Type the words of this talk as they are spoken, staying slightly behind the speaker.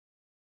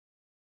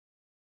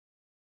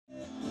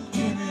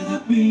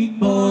beat,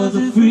 boys,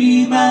 to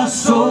free my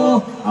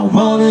soul. I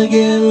wanna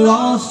get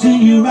lost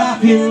in your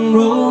rock and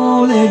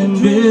roll and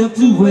drift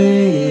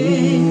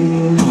away.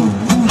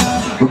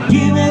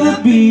 Give me the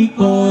beat,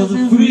 boys,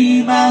 to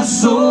free my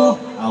soul.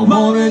 I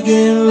wanna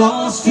get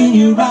lost in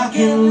your rock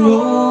and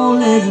roll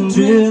and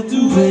drift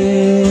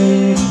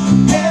away.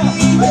 Yeah,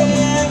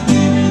 yeah,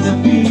 give me the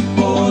beat,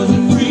 boys, to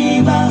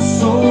free my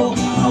soul.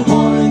 I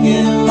wanna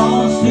get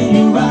lost in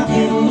your rock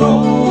and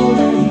roll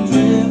and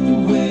drift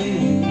away.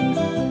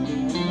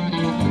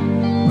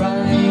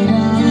 Bright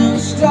are the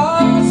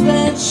stars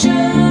that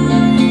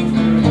shine,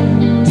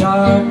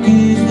 dark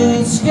is the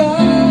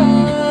sky.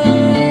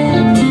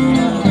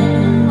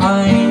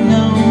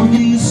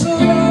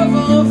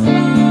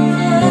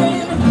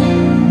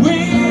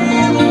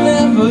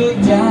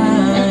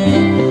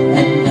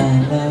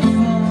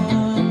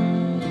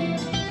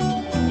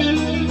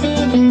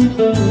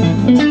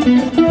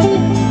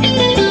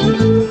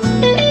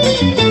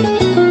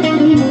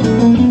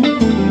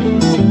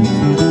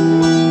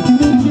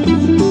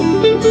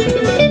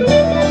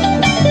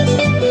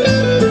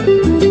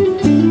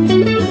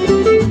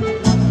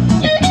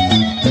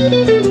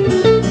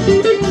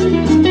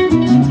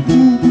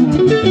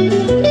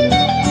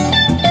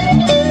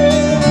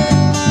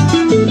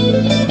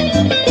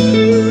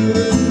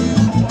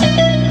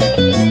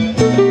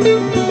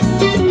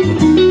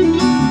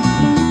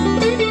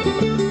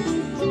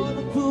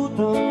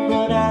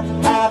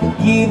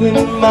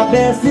 Giving my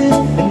best is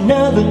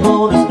never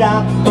gonna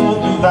stop the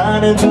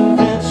divine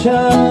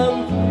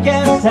intervention.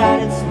 Guess that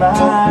it's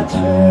my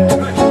turn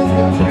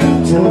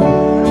to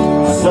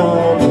learn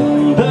some,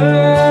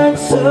 learn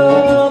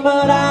some,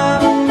 but I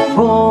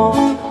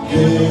won't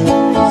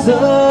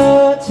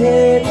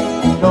hesitate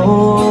no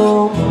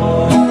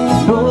more,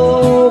 no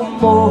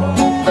more.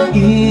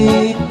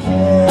 It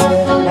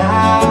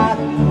cannot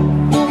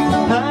go.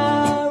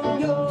 I'm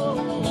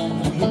yours.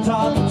 You're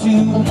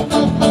talking to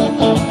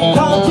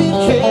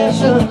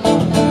concentration,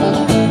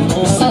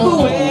 slip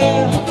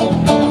away,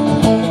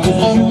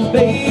 'cause you,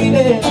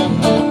 baby,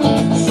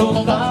 so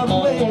far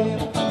away.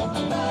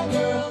 My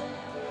girl,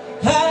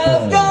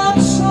 I've got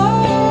so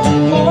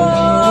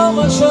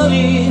much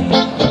honey,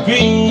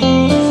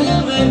 dreams in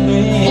my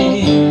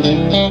veins.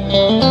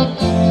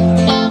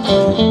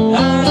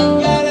 I've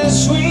got a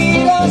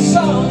sweeter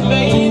song,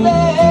 baby,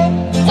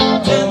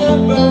 than the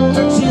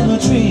birds in the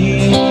trees.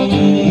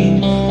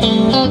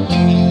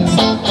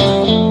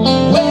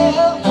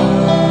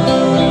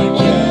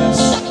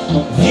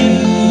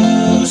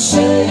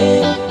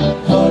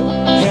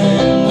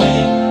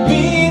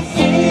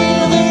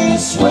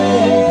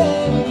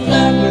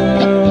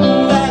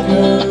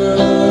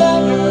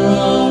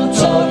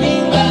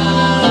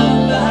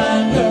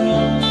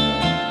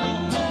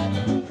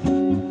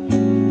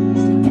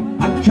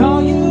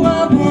 Call you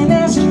up and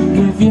ask you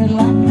if you'd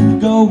like to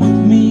go with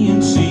me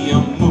and see a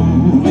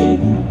movie.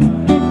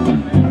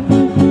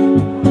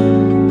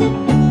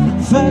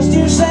 First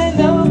you say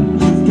no,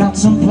 you've got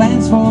some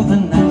plans for the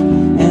night,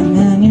 and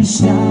then you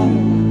stop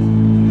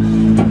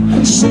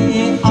and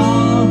say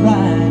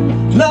alright.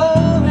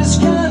 Love is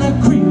kinda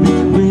creepy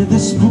with a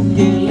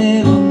spooky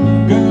little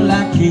girl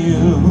like you.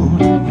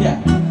 Yeah,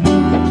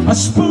 a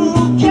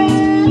spooky.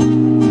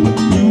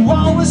 You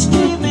always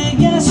give me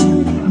yes, you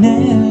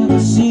never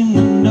seem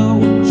to know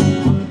what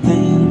you're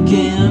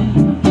thinking.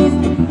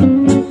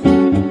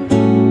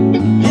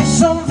 If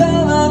some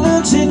fella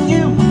looks at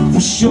you,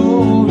 for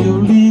sure your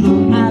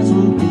little eyes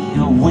will be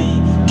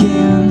awake.